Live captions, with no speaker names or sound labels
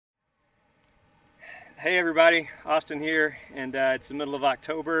Hey everybody, Austin here, and it's the middle of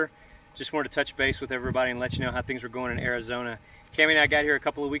October. Just wanted to touch base with everybody and let you know how things were going in Arizona. Cami and I got here a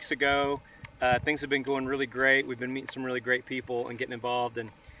couple of weeks ago. Things have been going really great. We've been meeting some really great people and getting involved.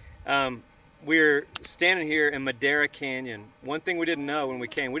 And we're standing here in Madera Canyon. One thing we didn't know when we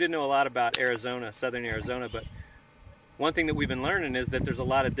came, we didn't know a lot about Arizona, southern Arizona, but one thing that we've been learning is that there's a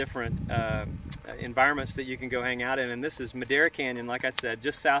lot of different environments that you can go hang out in. And this is Madera Canyon, like I said,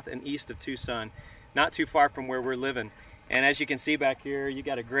 just south and east of Tucson, not too far from where we're living. And as you can see back here, you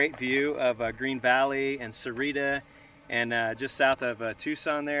got a great view of Green Valley and Sarita, and just south of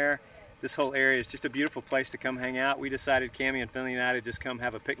Tucson there. This whole area is just a beautiful place to come hang out. We decided, Cami and Finley and I, to just come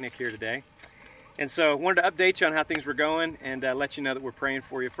have a picnic here today. And so I wanted to update you on how things were going and let you know that we're praying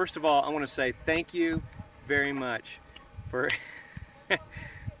for you. First of all, I want to say thank you very much for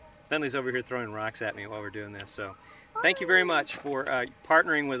Finley's over here throwing rocks at me while we're doing this. So thank you very much for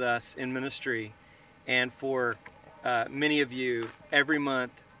partnering with us in ministry, and for many of you every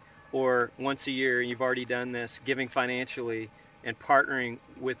month or once a year, you've already done this, giving financially and partnering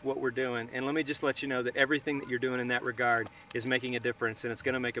with what we're doing. And let me just let you know that everything that you're doing in that regard is making a difference, and it's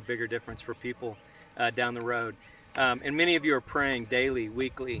going to make a bigger difference for people down the road. And many of you are praying daily,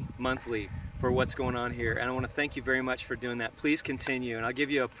 weekly, monthly for what's going on here, and I want to thank you very much for doing that. Please continue, and I'll give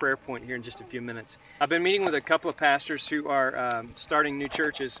you a prayer point here in just a few minutes. I've been meeting with a couple of pastors who are starting new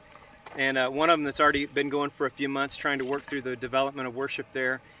churches, and one of them that's already been going for a few months, trying to work through the development of worship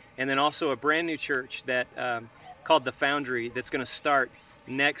there, and then also a brand new church that called The Foundry that's going to start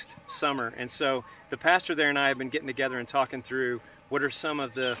next summer. And so the pastor there and I have been getting together and talking through what are some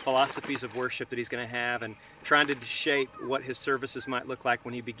of the philosophies of worship that he's going to have, and trying to shape what his services might look like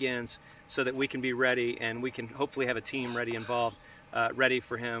when he begins, so that we can be ready and we can hopefully have a team ready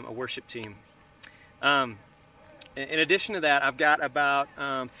for him, a worship team. In addition to that, I've got about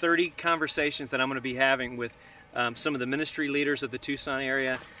 30 conversations that I'm going to be having with some of the ministry leaders of the Tucson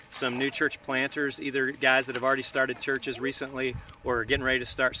area, some new church planters, either guys that have already started churches recently or are getting ready to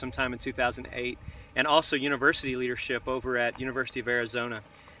start sometime in 2008, and also university leadership over at University of Arizona,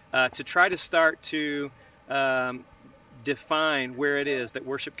 to try to start to define where it is that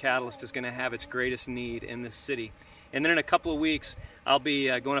Worship Catalyst is going to have its greatest need in this city. And then in a couple of weeks, I'll be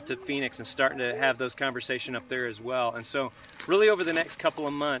going up to Phoenix and starting to have those conversations up there as well. And so really over the next couple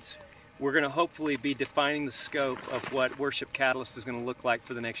of months, we're going to hopefully be defining the scope of what Worship Catalyst is going to look like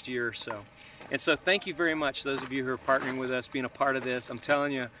for the next year or so. And so thank you very much, those of you who are partnering with us, being a part of this. I'm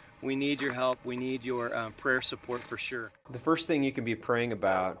telling you, we need your help. We need your prayer support for sure. The first thing you can be praying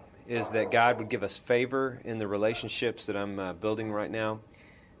about is that God would give us favor in the relationships that I'm building right now.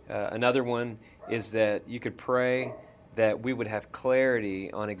 Another one is that you could pray that we would have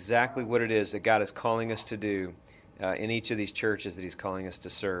clarity on exactly what it is that God is calling us to do in each of these churches that He's calling us to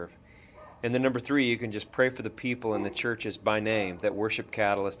serve. And then number three, you can just pray for the people in the churches by name that Worship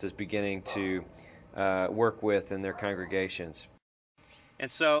Catalyst is beginning to work with in their congregations.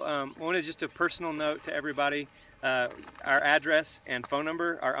 And so I wanted just a personal note to everybody. Our address and phone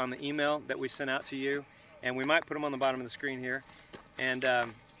number are on the email that we sent out to you, and we might put them on the bottom of the screen here. And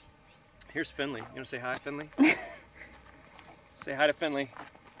here's Finley. You want to say hi, Finley? Say hi to Finley.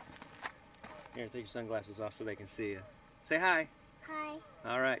 Here, take your sunglasses off so they can see you. Say hi. Hi.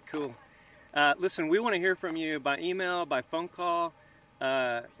 All right, cool. Listen, we want to hear from you by email, by phone call,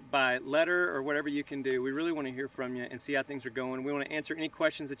 by letter, or whatever you can do. We really want to hear from you and see how things are going. We want to answer any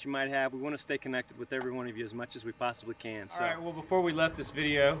questions that you might have. We want to stay connected with every one of you as much as we possibly can. So. All right, well, before we left this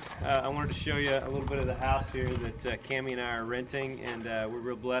video, I wanted to show you a little bit of the house here that Cami and I are renting, and we're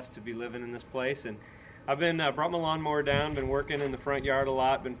real blessed to be living in this place. And I've been brought my lawnmower down, been working in the front yard a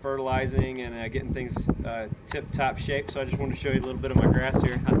lot, been fertilizing and getting things tip-top shape. So I just wanted to show you a little bit of my grass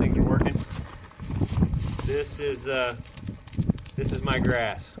here, how things are working. This is my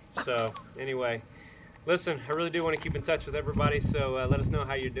grass. So anyway, listen, I really do want to keep in touch with everybody, so let us know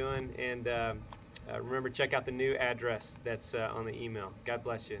how you're doing, and remember, check out the new address that's on the email. God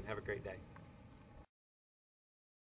bless you and have a great day.